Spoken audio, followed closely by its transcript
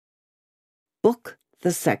Book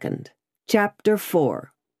the Second, Chapter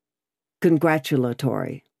 4,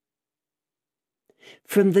 Congratulatory.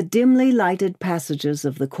 From the dimly lighted passages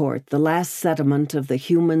of the court, the last sediment of the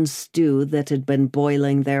human stew that had been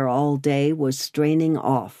boiling there all day was straining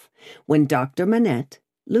off, when Dr. Manette,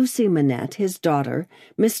 Lucy Manette, his daughter,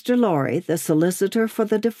 Mr. Lorry, the solicitor for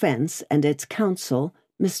the defense, and its counsel,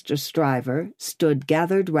 Mr. Stryver, stood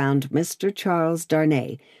gathered round Mr. Charles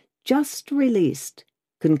Darnay, just released,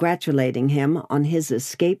 congratulating him on his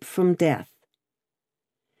escape from death.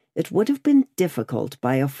 It would have been difficult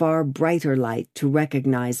by a far brighter light to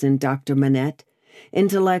recognize in Dr. Manette,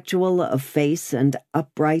 intellectual of face and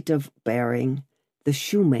upright of bearing, the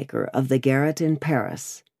shoemaker of the garret in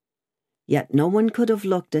Paris. Yet no one could have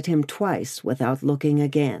looked at him twice without looking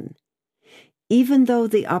again. Even though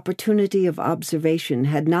the opportunity of observation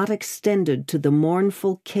had not extended to the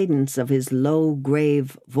mournful cadence of his low,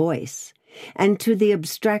 grave voice, and to the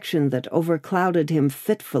abstraction that overclouded him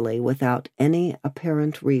fitfully without any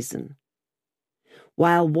apparent reason.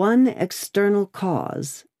 While one external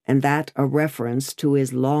cause, and that a reference to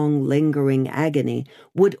his long-lingering agony,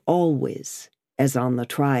 would always, as on the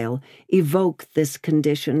trial, evoke this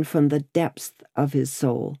condition from the depths of his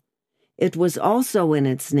soul, it was also in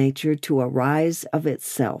its nature to arise of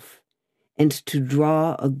itself, and to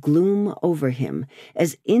draw a gloom over him,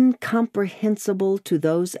 as incomprehensible to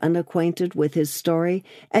those unacquainted with his story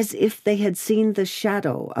as if they had seen the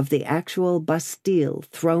shadow of the actual Bastille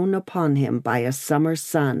thrown upon him by a summer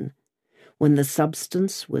sun, when the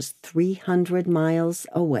substance was 300 miles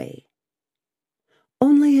away.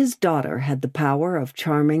 Only his daughter had the power of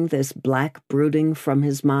charming this black brooding from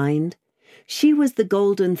his mind. She was the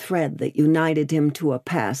golden thread that united him to a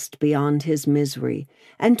past beyond his misery,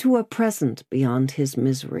 and to a present beyond his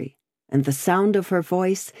misery. And the sound of her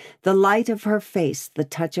voice, the light of her face, the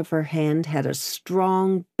touch of her hand had a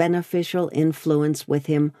strong, beneficial influence with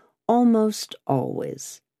him almost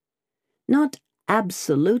always. Not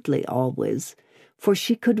absolutely always, for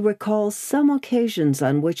she could recall some occasions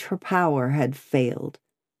on which her power had failed,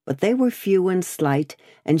 but they were few and slight,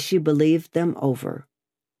 and she believed them over.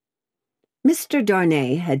 Mr.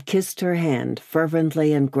 Darnay had kissed her hand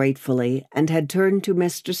fervently and gratefully, and had turned to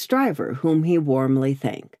Mr. Stryver, whom he warmly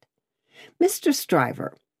thanked. Mr.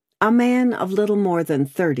 Stryver, a man of little more than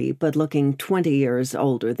 30, but looking 20 years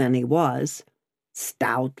older than he was,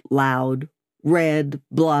 stout, loud, red,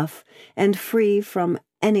 bluff, and free from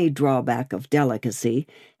any drawback of delicacy,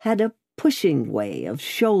 had a pushing way of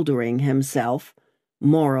shouldering himself,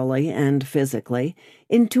 morally and physically,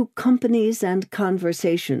 into companies and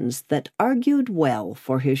conversations that argued well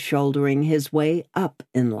for his shouldering his way up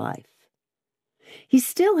in life. He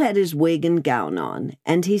still had his wig and gown on,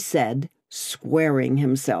 and he said, squaring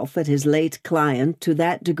himself at his late client to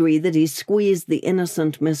that degree that he squeezed the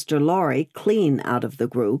innocent Mr. Lorry clean out of the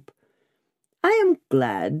group, "I am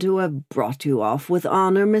glad to have brought you off with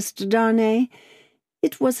honor, Mr. Darnay.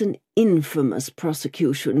 It was an infamous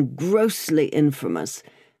prosecution, grossly infamous,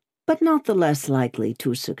 but not the less likely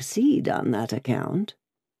to succeed on that account.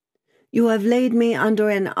 You have laid me under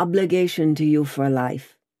an obligation to you for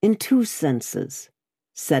life, in 2 senses,"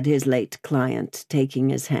 said his late client, taking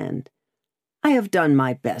his hand. "I have done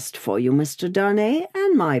my best for you, Mr. Darnay,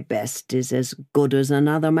 and my best is as good as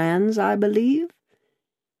another man's, I believe."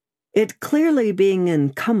 It clearly being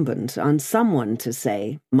incumbent on someone to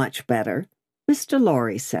say, "much better," Mr.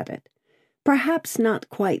 Lorry said it, perhaps not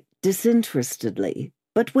quite disinterestedly,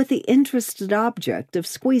 but with the interested object of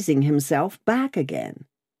squeezing himself back again.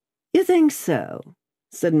 "You think so?"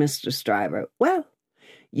 said Mr. Stryver. "Well,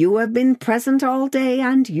 you have been present all day,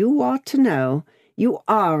 and you ought to know. You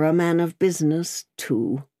are a man of business,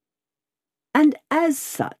 too." "And as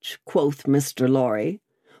such," quoth Mr. Lorry,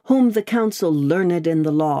 whom the counsel learned in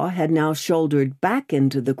the law had now shouldered back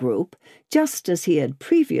into the group, just as he had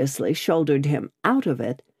previously shouldered him out of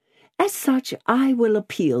it, "as such I will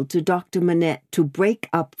appeal to Dr. Manette to break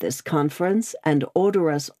up this conference and order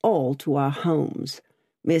us all to our homes.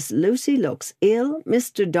 Miss Lucy looks ill,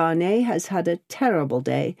 Mr. Darnay has had a terrible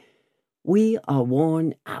day. We are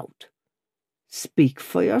worn out." "Speak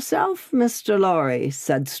for yourself, Mr. Lorry,"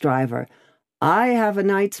 said Stryver. "I have a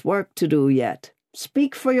night's work to do yet.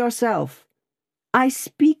 Speak for yourself." "I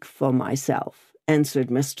speak for myself," answered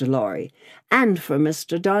Mr. Lorry, "and for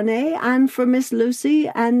Mr. Darnay, and for Miss Lucy,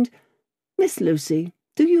 and— Miss Lucy,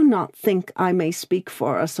 do you not think I may speak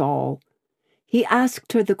for us all?" He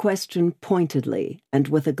asked her the question pointedly, and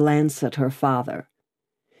with a glance at her father.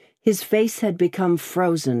 His face had become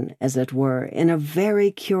frozen, as it were, in a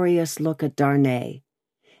very curious look at Darnay,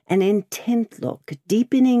 an intent look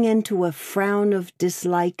deepening into a frown of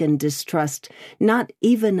dislike and distrust, not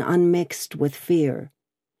even unmixed with fear.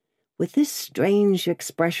 With this strange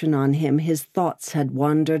expression on him, his thoughts had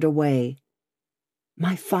wandered away.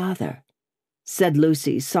 "My father," said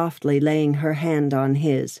Lucy, softly laying her hand on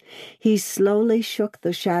his. He slowly shook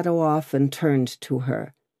the shadow off and turned to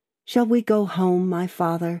her. "Shall we go home, my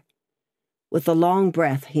father?" With a long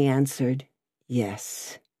breath he answered,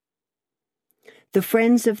 "Yes." The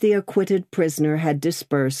friends of the acquitted prisoner had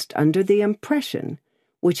dispersed under the impression,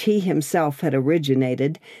 which he himself had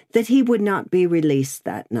originated, that he would not be released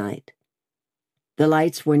that night. The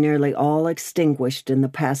lights were nearly all extinguished in the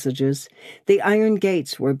passages, the iron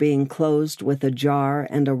gates were being closed with a jar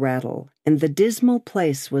and a rattle, and the dismal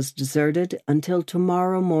place was deserted until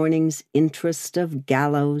tomorrow morning's interest of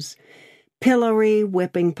gallows, pillory,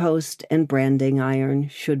 whipping post, and branding iron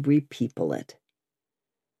should repeople it.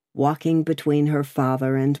 Walking between her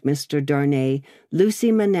father and Mr. Darnay,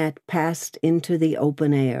 Lucy Manette passed into the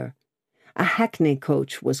open air. A hackney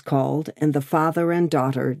coach was called, and the father and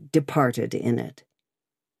daughter departed in it.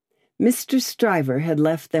 Mr. Stryver had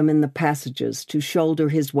left them in the passages to shoulder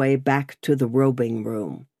his way back to the robing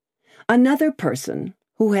room. Another person,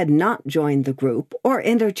 who had not joined the group or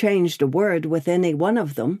interchanged a word with any one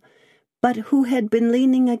of them, but who had been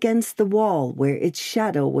leaning against the wall where its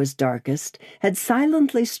shadow was darkest, had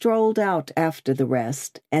silently strolled out after the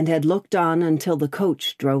rest, and had looked on until the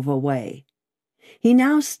coach drove away. He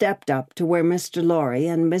now stepped up to where Mr. Lorry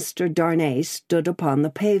and Mr. Darnay stood upon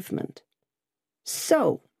the pavement.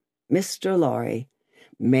 "So, Mr. Lorry,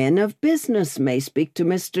 men of business may speak to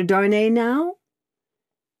Mr. Darnay now?"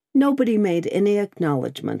 Nobody made any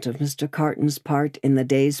acknowledgment of Mr. Carton's part in the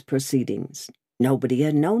day's proceedings. Nobody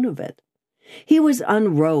had known of it. He was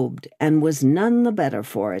unrobed, and was none the better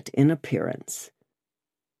for it in appearance.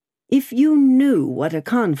 If you knew what a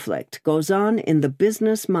conflict goes on in the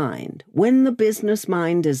business mind, when the business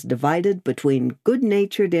mind is divided between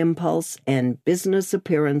good-natured impulse and business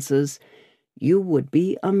appearances, you would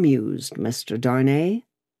be amused, Mr. Darnay.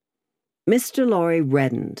 Mr. Lorry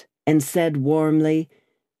reddened, and said warmly,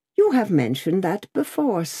 "You have mentioned that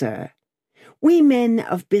before, sir. We men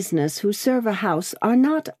of business who serve a house are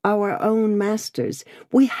not our own masters.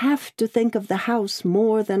 We have to think of the house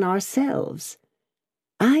more than ourselves."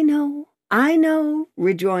 I know,"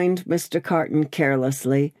 rejoined Mr. Carton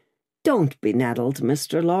carelessly. "Don't be nettled,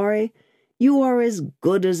 Mr. Lorry. You are as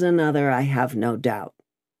good as another, I have no doubt.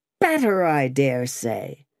 Better, I dare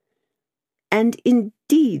say." "And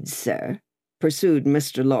indeed, sir," pursued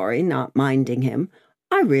Mr. Lorry, not minding him,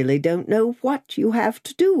 "I really don't know what you have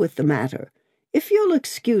to do with the matter. If you'll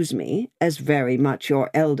excuse me, as very much your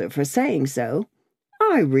elder for saying so,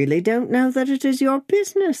 I really don't know that it is your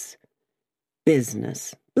business."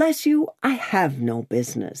 "Business? Bless you, I have no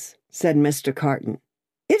business," said Mr. Carton.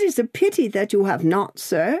 "It is a pity that you have not,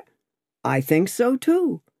 sir." "I think so,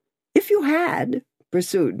 too. If you had,"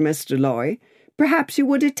 pursued Mr. Lorry, "perhaps you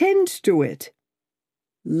would attend to it."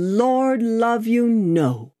 "Lord love you,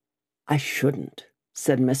 no, I shouldn't,"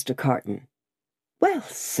 said Mr. Carton. "Well,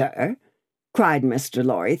 sir," cried Mr.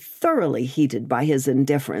 Lorry, thoroughly heated by his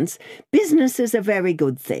indifference, "business is a very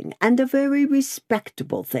good thing, and a very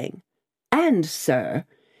respectable thing. And, sir,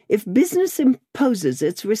 if business imposes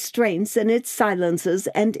its restraints and its silences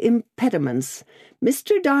and impediments,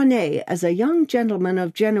 Mr. Darnay, as a young gentleman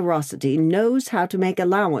of generosity, knows how to make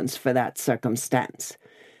allowance for that circumstance.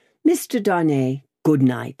 Mr. Darnay, good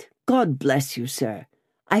night. God bless you, sir.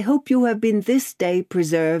 I hope you have been this day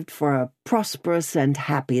preserved for a prosperous and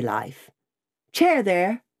happy life. Chair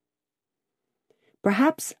there."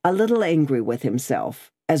 Perhaps a little angry with himself,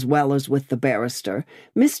 as well as with the barrister,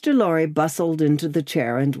 Mr. Lorry bustled into the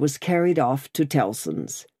chair and was carried off to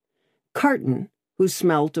Tellson's. Carton, who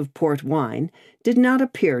smelt of port wine, did not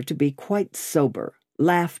appear to be quite sober,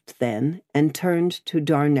 laughed then, and turned to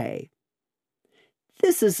Darnay.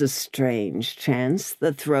 "This is a strange chance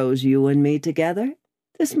that throws you and me together.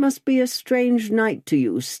 This must be a strange night to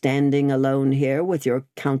you, standing alone here with your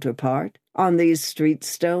counterpart on these street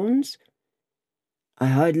stones." "I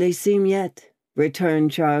hardly seem yet,"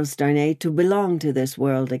 returned Charles Darnay, "to belong to this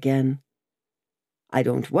world again." "I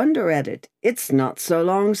don't wonder at it. It's not so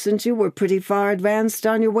long since you were pretty far advanced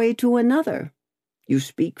on your way to another. You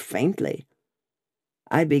speak faintly."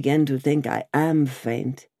 "I begin to think I am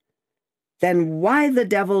faint." "Then why the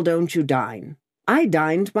devil don't you dine? I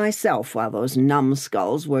dined myself while those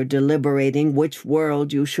numbskulls were deliberating which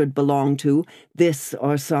world you should belong to, this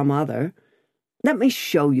or some other. Let me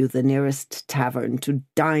show you the nearest tavern to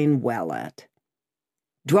dine well at."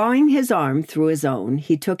 Drawing his arm through his own,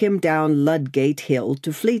 he took him down Ludgate Hill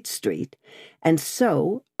to Fleet Street, and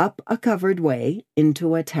so up a covered way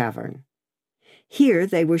into a tavern. Here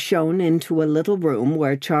they were shown into a little room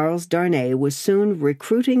where Charles Darnay was soon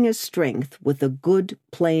recruiting his strength with a good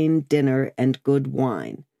plain dinner and good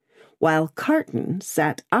wine, while Carton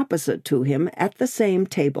sat opposite to him at the same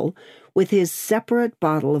table with his separate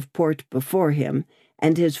bottle of port before him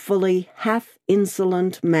and his fully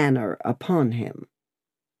half-insolent manner upon him.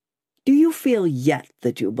 "Do you feel yet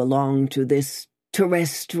that you belong to this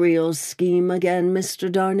terrestrial scheme again,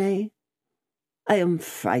 Mr. Darnay? I am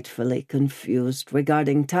frightfully confused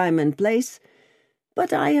regarding time and place,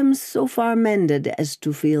 but I am so far mended as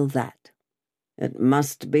to feel that. It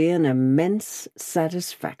must be an immense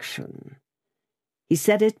satisfaction." He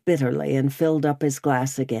said it bitterly and filled up his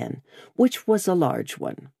glass again, which was a large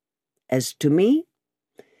one. "As to me,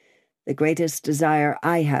 the greatest desire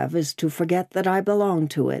I have is to forget that I belong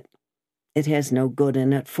to it. It has no good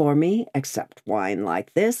in it for me, except wine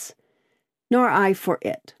like this, nor I for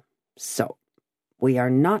it. So, we are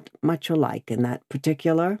not much alike in that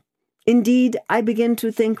particular. Indeed, I begin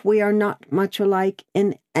to think we are not much alike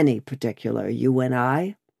in any particular, you and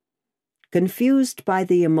I." Confused by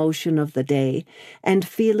the emotion of the day, and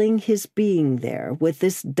feeling his being there with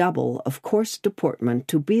this double of coarse deportment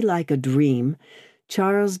to be like a dream,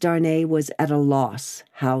 Charles Darnay was at a loss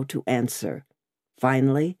how to answer.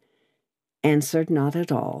 Finally, answered not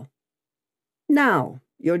at all. "Now,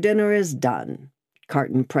 your dinner is done,"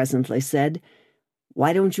 Carton presently said.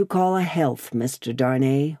 "Why don't you call a health, Mr.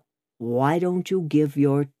 Darnay? Why don't you give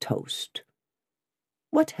your toast?"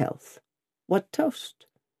 "What health? What toast?"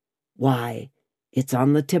 "Why, it's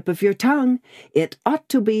on the tip of your tongue. It ought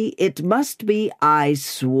to be, it must be, I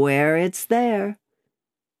swear it's there."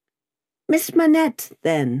 "Miss Manette,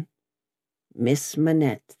 then." "Miss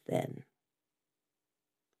Manette, then."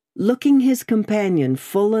 Looking his companion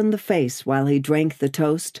full in the face while he drank the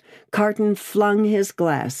toast, Carton flung his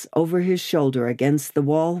glass over his shoulder against the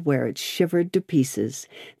wall where it shivered to pieces,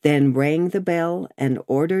 then rang the bell and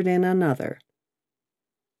ordered in another.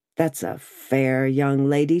 "That's a fair young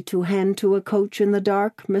lady to hand to a coach in the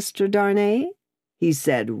dark, Mr. Darnay," he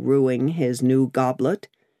said, rueing his new goblet.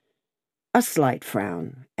 A slight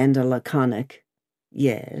frown and a laconic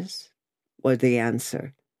 "Yes," was the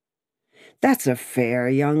answer. "That's a fair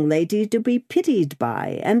young lady to be pitied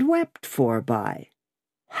by and wept for by.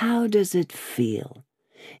 How does it feel?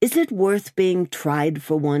 Is it worth being tried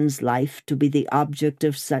for one's life to be the object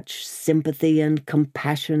of such sympathy and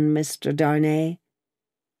compassion, Mr. Darnay?"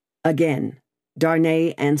 Again,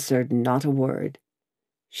 Darnay answered not a word.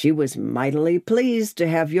 "She was mightily pleased to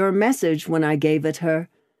have your message when I gave it her.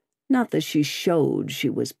 Not that she showed she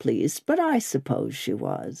was pleased, but I suppose she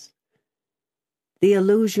was." The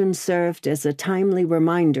allusion served as a timely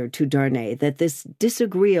reminder to Darnay that this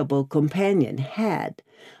disagreeable companion had,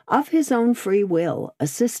 of his own free will,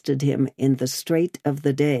 assisted him in the strait of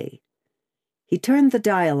the day. He turned the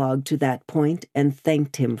dialogue to that point and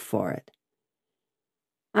thanked him for it.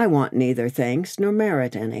 "I want neither thanks nor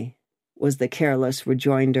merit any," was the careless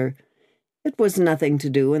rejoinder. "It was nothing to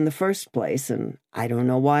do in the first place, and I don't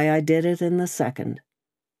know why I did it in the second.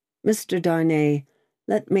 Mr. Darnay,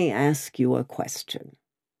 let me ask you a question."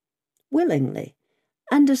 "Willingly,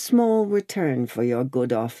 and a small return for your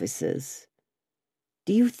good offices.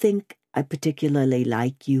 Do you think I particularly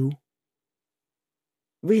like you?"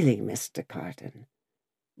 "Really, Mr. Carton,"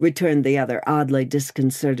 returned the other, oddly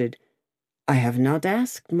disconcerted, "I have not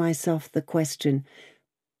asked myself the question,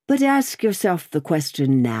 but ask yourself the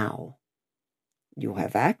question now. You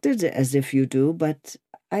have acted as if you do, but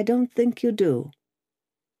I don't think you do."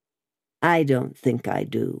 "I don't think I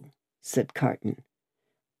do," said Carton.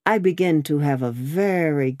 "I begin to have a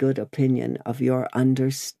very good opinion of your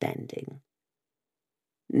understanding."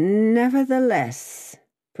 "Nevertheless,"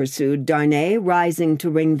 pursued Darnay, rising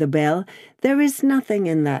to ring the bell, "there is nothing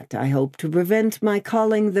in that, I hope, to prevent my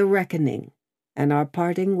calling the reckoning, and our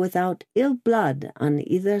parting without ill blood on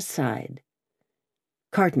either side."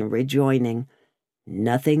 Carton rejoining,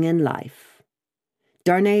 "Nothing in life."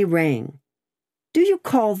 Darnay rang. "Do you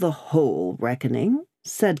call the whole reckoning?"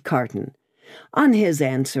 said Carton. On his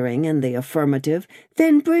answering in the affirmative,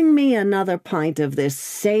 "Then bring me another pint of this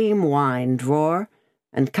same wine, drawer,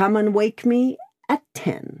 and come and wake me at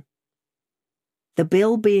 10. The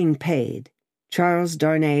bill being paid, Charles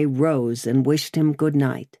Darnay rose and wished him good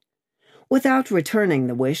night. Without returning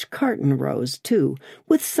the wish, Carton rose too,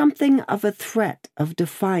 with something of a threat of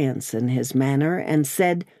defiance in his manner, and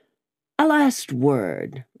said, "A last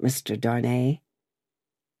word, Mr. Darnay.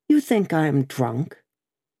 You think I am drunk?"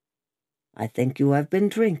 "I think you have been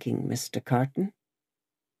drinking, Mr. Carton."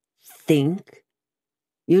 think?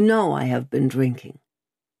 You know I have been drinking.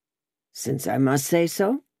 Since I must say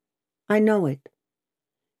so, I know it.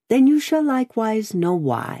 Then you shall likewise know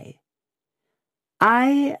why.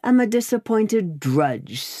 I am a disappointed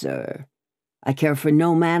drudge, sir. I care for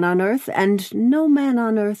no man on earth, and no man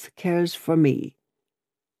on earth cares for me.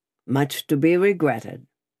 Much to be regretted.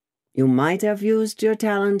 You might have used your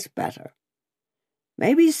talents better.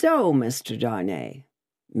 Maybe so, Mr. Darnay.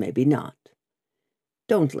 Maybe not.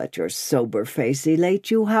 Don't let your sober face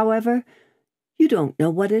elate you, however. You don't know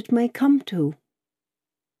what it may come to.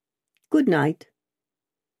 Good night.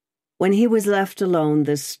 When he was left alone,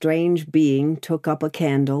 this strange being took up a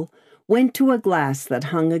candle, went to a glass that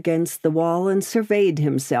hung against the wall, and surveyed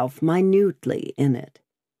himself minutely in it.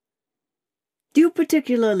 "Do you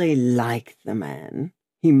particularly like the man?"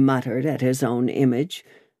 he muttered at his own image.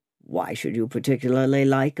 "Why should you particularly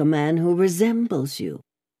like a man who resembles you?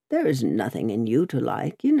 There is nothing in you to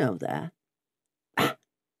like, you know that. Ah,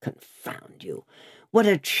 confound you! What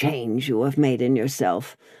a change you have made in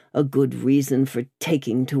yourself! A good reason for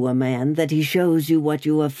taking to a man, that he shows you what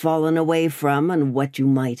you have fallen away from and what you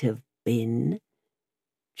might have been.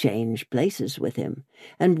 Change places with him,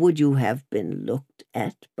 and would you have been looked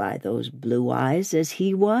at by those blue eyes as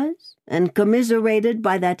he was, and commiserated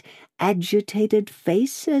by that agitated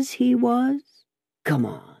face as he was? Come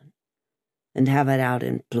on, and have it out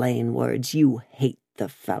in plain words. You hate the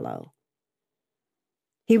fellow."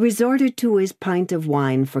 He resorted to his pint of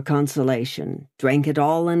wine for consolation, drank it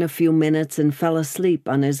all in a few minutes, and fell asleep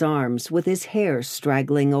on his arms, with his hair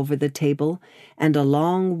straggling over the table and a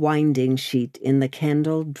long winding sheet in the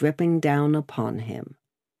candle dripping down upon him.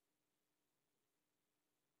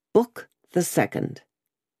 Book the Second.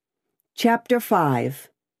 Chapter 5.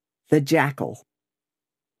 The Jackal.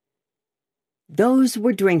 Those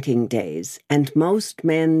were drinking days, and most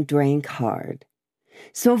men drank hard.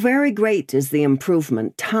 So very great is the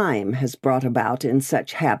improvement time has brought about in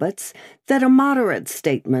such habits that a moderate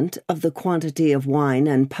statement of the quantity of wine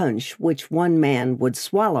and punch which one man would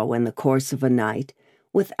swallow in the course of a night,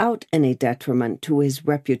 without any detriment to his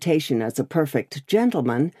reputation as a perfect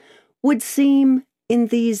gentleman, would seem, in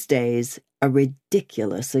these days, a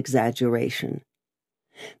ridiculous exaggeration.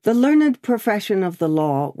 The learned profession of the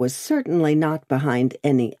law was certainly not behind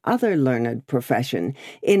any other learned profession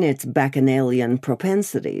in its bacchanalian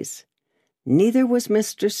propensities. Neither was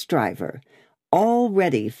Mr. Stryver,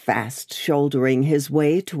 already fast shouldering his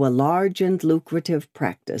way to a large and lucrative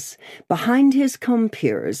practice, behind his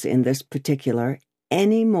compeers in this particular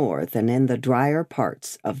any more than in the drier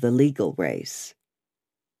parts of the legal race.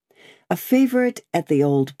 A favourite at the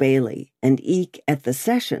Old Bailey, and eke at the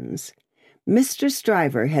Sessions, Mr.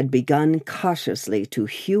 Stryver had begun cautiously to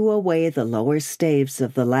hew away the lower staves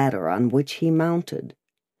of the ladder on which he mounted.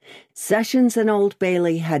 Sessions and Old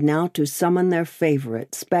Bailey had now to summon their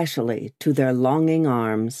favourite specially to their longing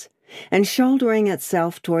arms, and shouldering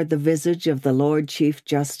itself toward the visage of the Lord Chief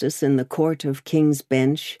Justice in the Court of King's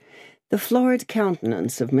Bench, the florid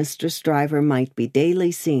countenance of Mr. Stryver might be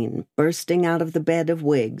daily seen bursting out of the bed of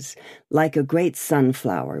wigs like a great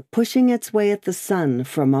sunflower pushing its way at the sun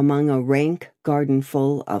from among a rank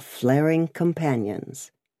gardenful of flaring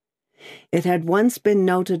companions. It had once been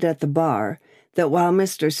noted at the bar that while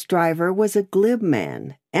Mr. Stryver was a glib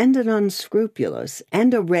man, and an unscrupulous,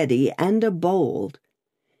 and a ready, and a bold,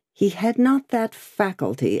 he had not that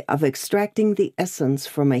faculty of extracting the essence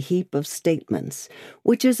from a heap of statements,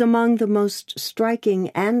 which is among the most striking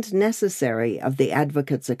and necessary of the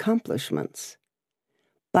advocate's accomplishments.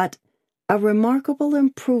 But a remarkable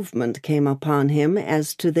improvement came upon him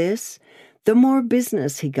as to this. The more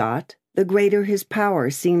business he got, the greater his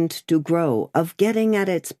power seemed to grow of getting at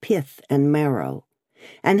its pith and marrow.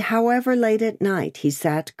 And however late at night he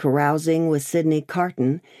sat carousing with Sidney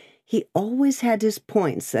Carton, he always had his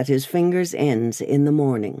points at his fingers' ends in the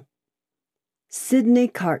morning. Sidney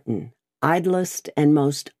Carton, idlest and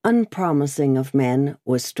most unpromising of men,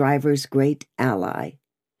 was Stryver's great ally.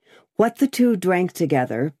 What the two drank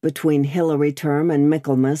together, between Hilary Term and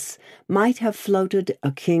Michaelmas, might have floated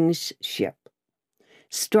a king's ship.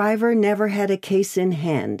 Stryver never had a case in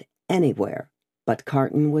hand anywhere, but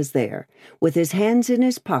Carton was there, with his hands in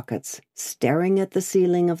his pockets, staring at the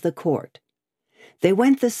ceiling of the court. They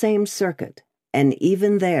went the same circuit, and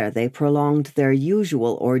even there they prolonged their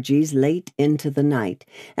usual orgies late into the night,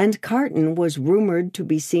 and Carton was rumored to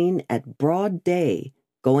be seen at broad day,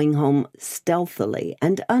 going home stealthily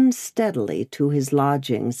and unsteadily to his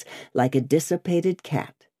lodgings like a dissipated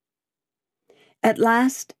cat. At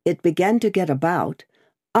last it began to get about,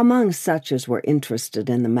 among such as were interested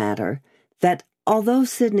in the matter, that although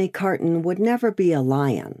Sidney Carton would never be a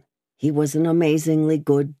lion, he was an amazingly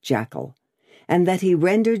good jackal, and that he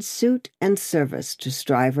rendered suit and service to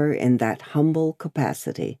Stryver in that humble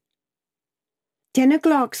capacity. 10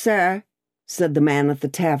 o'clock, sir, said the man at the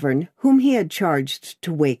tavern, whom he had charged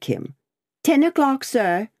to wake him. 10 o'clock,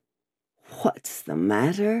 sir. What's the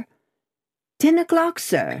matter? 10 o'clock,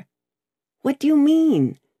 sir. What do you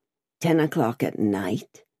mean? 10 o'clock at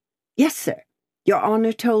night? Yes, sir. Your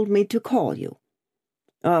Honor told me to call you.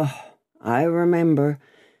 Oh, I remember.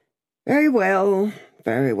 Very well,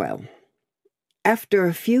 very well. After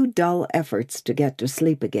a few dull efforts to get to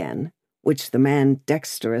sleep again, which the man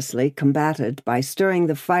dexterously combated by stirring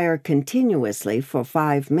the fire continuously for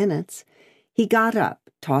 5 minutes, he got up,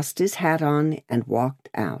 tossed his hat on, and walked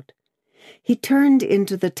out. He turned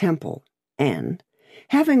into the temple, and,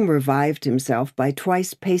 having revived himself by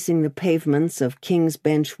twice pacing the pavements of King's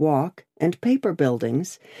Bench Walk and Paper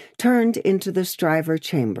Buildings, turned into the Stryver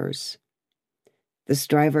chambers. The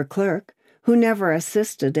Stryver clerk, who never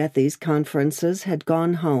assisted at these conferences, had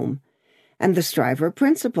gone home, and the Stryver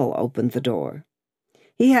principal opened the door.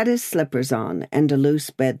 He had his slippers on and a loose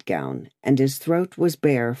bedgown, and his throat was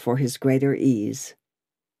bare for his greater ease.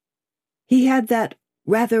 He had that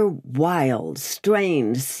rather wild,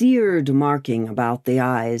 strained, seared marking about the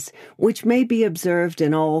eyes, which may be observed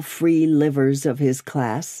in all free livers of his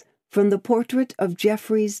class, from the portrait of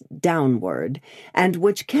Jeffreys downward, and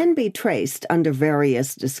which can be traced under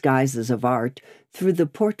various disguises of art through the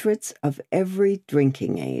portraits of every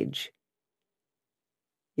drinking age.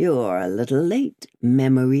 "You're a little late,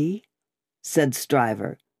 Memory," said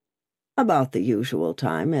Stryver. "About the usual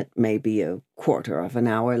time. It may be a quarter of an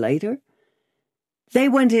hour later." They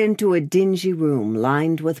went into a dingy room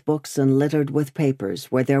lined with books and littered with papers,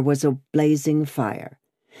 where there was a blazing fire.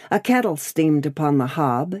 A kettle steamed upon the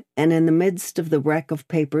hob, and in the midst of the wreck of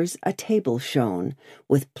papers a table shone,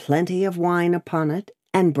 with plenty of wine upon it,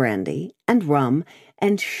 and brandy, and rum,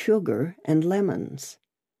 and sugar, and lemons.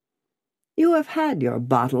 "You have had your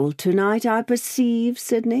bottle tonight, I perceive,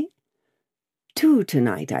 Sidney." "2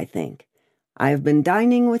 tonight, I think. I have been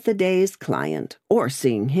dining with the day's client, or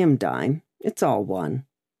seeing him dine. It's all one."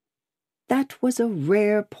 "That was a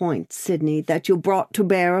rare point, Sidney, that you brought to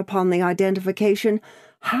bear upon the identification.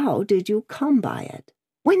 How did you come by it?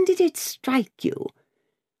 When did it strike you?"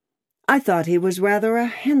 "I thought he was rather a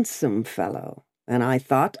handsome fellow, and I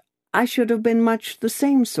thought I should have been much the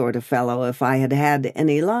same sort of fellow if I had had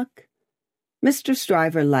any luck." Mr.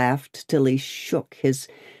 Stryver laughed till he shook his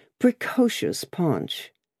precocious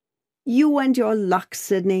paunch. "You and your luck,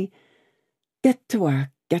 Sidney. Get to work,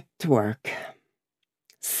 get to work."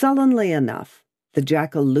 Sullenly enough, the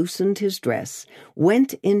jackal loosened his dress,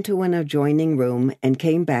 went into an adjoining room, and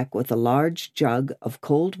came back with a large jug of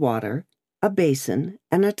cold water, a basin,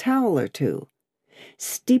 and a towel or two.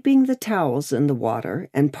 Steeping the towels in the water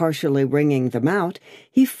and partially wringing them out,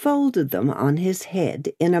 he folded them on his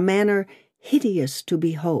head in a manner hideous to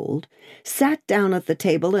behold, sat down at the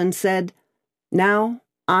table, and said, "Now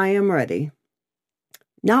I am ready."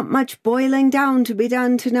 "Not much boiling down to be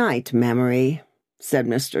done tonight, Memory," said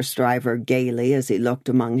Mr. Stryver gaily as he looked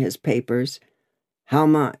among his papers. "How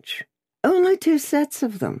much?" "Only 2 sets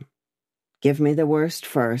of them." "Give me the worst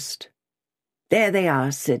first." "There they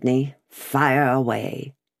are, Sidney. Fire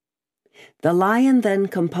away." The lion then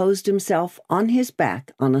composed himself on his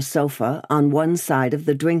back on a sofa on one side of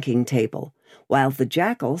the drinking table, while the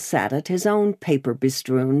jackal sat at his own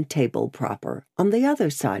paper-bestrewn table proper on the other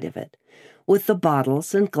side of it, with the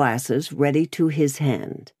bottles and glasses ready to his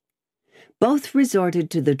hand. Both resorted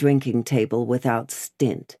to the drinking table without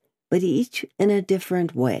stint, but each in a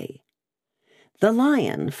different way. The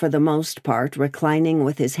lion, for the most part, reclining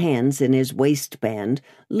with his hands in his waistband,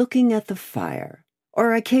 looking at the fire,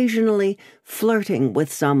 or occasionally flirting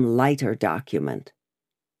with some lighter document.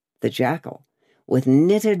 The jackal, with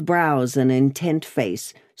knitted brows and intent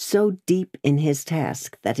face, so deep in his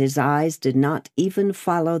task that his eyes did not even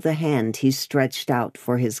follow the hand he stretched out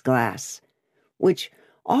for his glass, which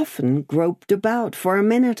often groped about for a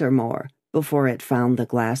minute or more before it found the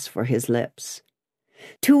glass for his lips.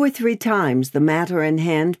 2 or 3 times the matter in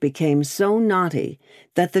hand became so knotty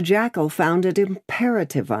that the jackal found it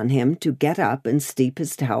imperative on him to get up and steep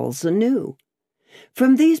his towels anew.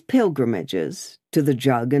 From these pilgrimages to the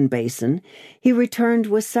jug and basin he returned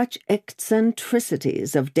with such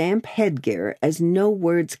eccentricities of damp headgear as no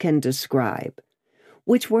words can describe,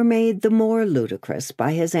 which were made the more ludicrous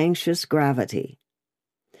by his anxious gravity.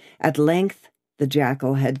 At length the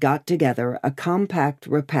jackal had got together a compact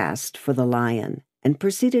repast for the lion, and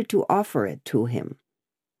proceeded to offer it to him.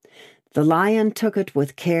 The lion took it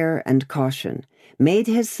with care and caution, made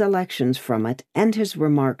his selections from it and his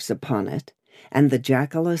remarks upon it, and the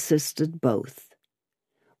jackal assisted both.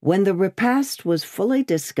 When the repast was fully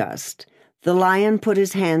discussed, the lion put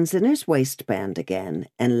his hands in his waistband again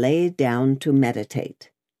and lay down to meditate.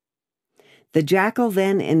 The jackal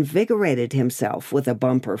then invigorated himself with a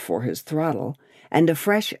bumper for his throttle and a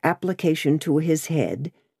fresh application to his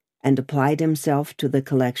head, and applied himself to the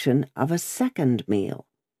collection of a second meal.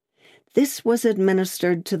 This was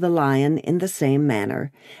administered to the lion in the same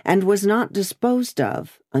manner, and was not disposed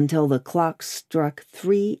of until the clock struck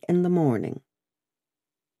 3 in the morning.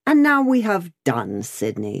 "And now we have done,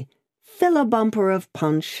 Sidney. Fill a bumper of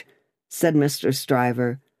punch," said Mr.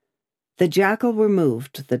 Stryver. The jackal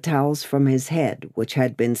removed the towels from his head, which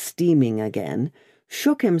had been steaming again,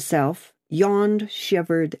 shook himself, yawned,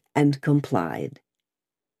 shivered, and complied.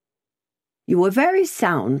 "You were very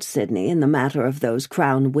sound, Sidney, in the matter of those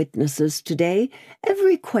Crown witnesses today.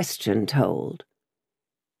 Every question told."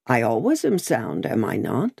 "I always am sound, am I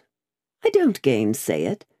not?" "I don't gainsay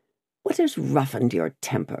it. What has roughened your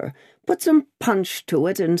temper? Put some punch to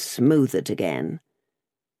it and smooth it again."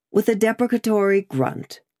 With a deprecatory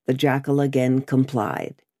grunt, the jackal again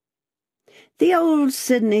complied. "The old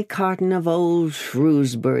Sidney Carton of old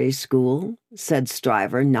Shrewsbury School," said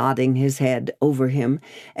Stryver, nodding his head over him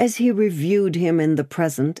as he reviewed him in the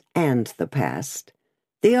present and the past.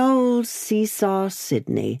 "The old seesaw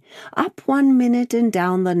Sidney, up one minute and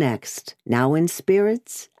down the next, now in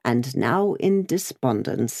spirits and now in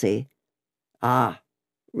despondency." "Ah,"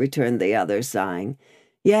 returned the other, sighing.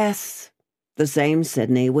 "Yes, the same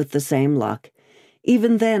Sidney, with the same luck.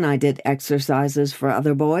 Even then I did exercises for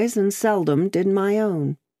other boys and seldom did my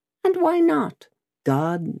own. And why not?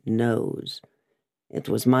 God knows. It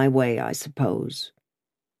was my way, I suppose."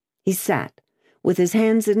 He sat, with his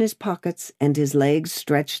hands in his pockets and his legs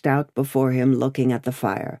stretched out before him, looking at the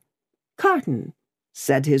fire. "Carton,"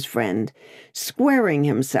 said his friend, squaring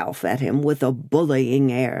himself at him with a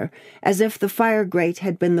bullying air, as if the fire-grate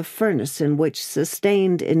had been the furnace in which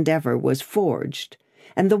sustained endeavour was forged,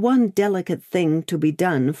 and the one delicate thing to be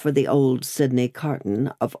done for the old Sidney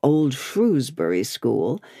Carton of old Shrewsbury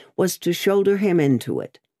School was to shoulder him into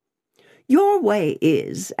it. "Your way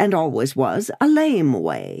is, and always was, a lame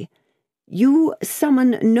way. You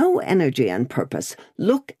summon no energy and purpose.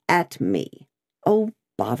 Look at me." "Oh,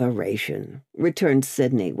 botheration," returned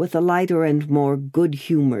Sidney, with a lighter and more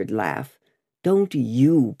good-humoured laugh. "Don't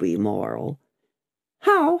you be moral."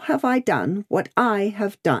 "How have I done what I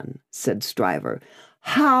have done?" said Stryver.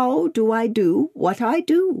 "How do I do what I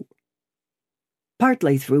do?"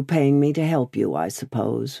 "Partly through paying me to help you, I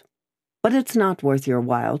suppose. But it's not worth your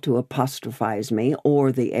while to apostrophize me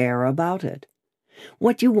or the air about it.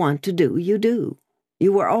 What you want to do, you do.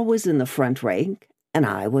 You were always in the front rank, and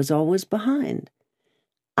I was always behind.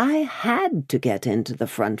 I had to get into the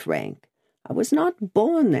front rank. I was not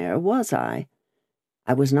born there, was I?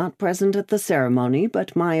 I was not present at the ceremony,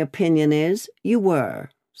 but my opinion is you were,"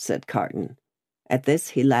 said Carton. At this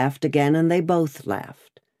he laughed again, and they both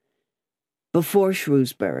laughed. "Before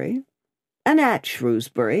Shrewsbury, and at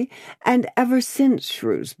Shrewsbury, and ever since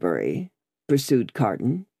Shrewsbury," pursued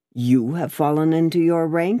Carton, "you have fallen into your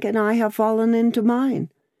rank, and I have fallen into mine.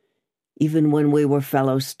 Even when we were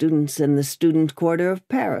fellow students in the student quarter of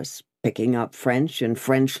Paris, picking up French and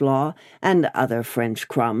French law and other French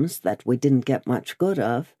crumbs that we didn't get much good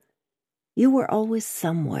of, you were always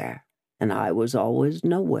somewhere, and I was always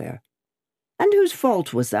nowhere. And whose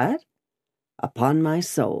fault was that? Upon my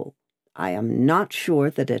soul, I am not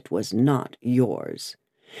sure that it was not yours.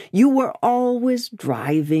 You were always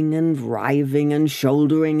driving and riving and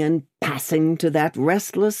shouldering and passing to that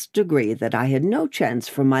restless degree that I had no chance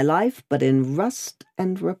for my life but in rust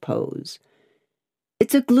and repose.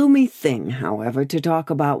 It's a gloomy thing, however, to talk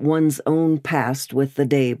about one's own past with the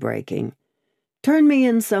day breaking. Turn me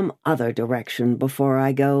in some other direction before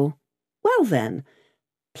I go. Well, then,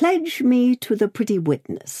 pledge me to the pretty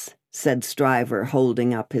witness," said Stryver,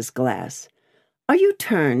 holding up his glass. "Are you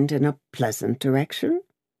turned in a pleasant direction?"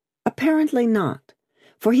 Apparently not,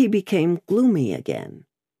 for he became gloomy again.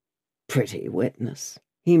 "Pretty witness,"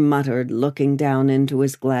 he muttered, looking down into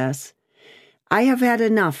his glass. "I have had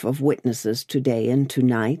enough of witnesses today and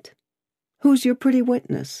tonight. Who's your pretty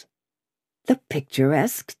witness?" "The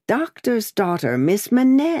picturesque doctor's daughter, Miss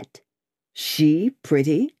Manette." "She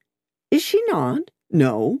pretty? Is she not?"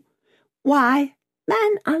 "No." "Why,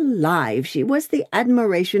 man alive, she was the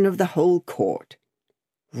admiration of the whole court."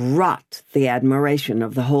 "Rot the admiration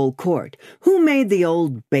of the whole court. Who made the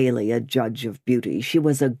Old Bailey a judge of beauty? She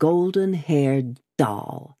was a golden-haired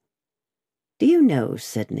doll." "Do you know,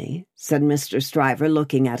 Sidney," said Mr. Stryver,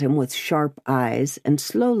 looking at him with sharp eyes and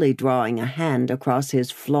slowly drawing a hand across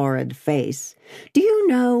his florid face, "do you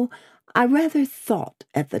know, I rather thought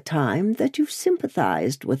at the time that you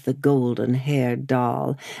sympathized with the golden-haired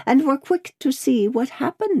doll, and were quick to see what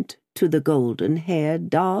happened to the golden-haired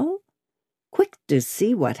doll. Quick to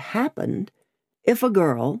see what happened? If a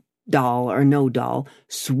girl, doll or no doll,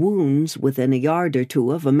 swoons within a yard or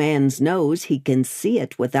two of a man's nose, he can see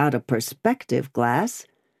it without a perspective glass.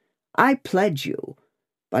 I pledge you,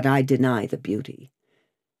 but I deny the beauty.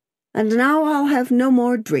 And now I'll have no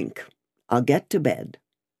more drink. I'll get to bed."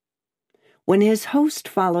 When his host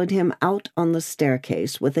followed him out on the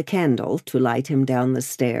staircase with a candle to light him down the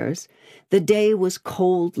stairs, the day was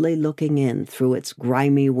coldly looking in through its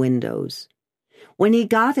grimy windows. When he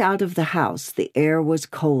got out of the house, the air was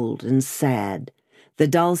cold and sad, the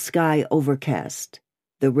dull sky overcast,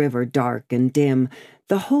 the river dark and dim,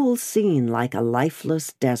 the whole scene like a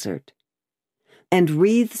lifeless desert. And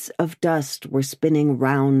wreaths of dust were spinning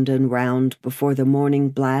round and round before the morning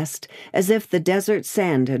blast, as if the desert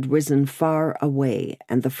sand had risen far away,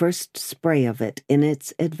 and the first spray of it in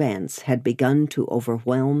its advance had begun to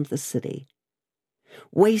overwhelm the city.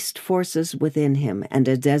 Waste forces within him and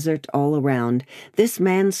a desert all around, this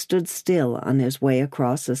man stood still on his way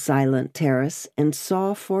across a silent terrace and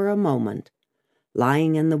saw for a moment,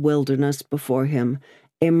 lying in the wilderness before him,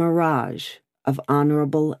 a mirage of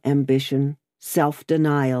honorable ambition,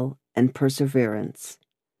 self-denial, and perseverance.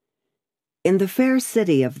 In the fair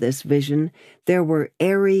city of this vision, there were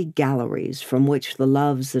airy galleries from which the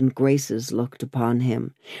loves and graces looked upon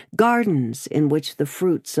him, gardens in which the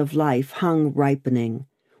fruits of life hung ripening,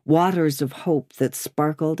 waters of hope that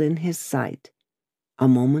sparkled in his sight. A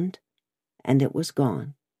moment, and it was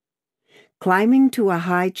gone. Climbing to a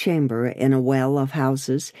high chamber in a well of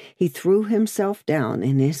houses, he threw himself down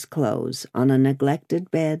in his clothes on a neglected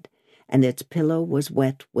bed, and its pillow was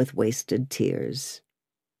wet with wasted tears.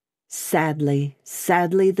 Sadly,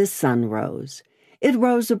 sadly the sun rose. It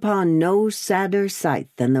rose upon no sadder sight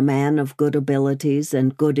than the man of good abilities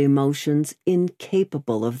and good emotions,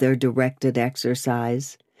 incapable of their directed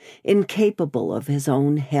exercise, incapable of his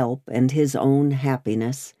own help and his own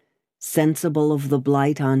happiness, sensible of the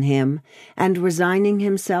blight on him, and resigning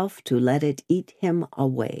himself to let it eat him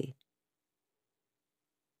away.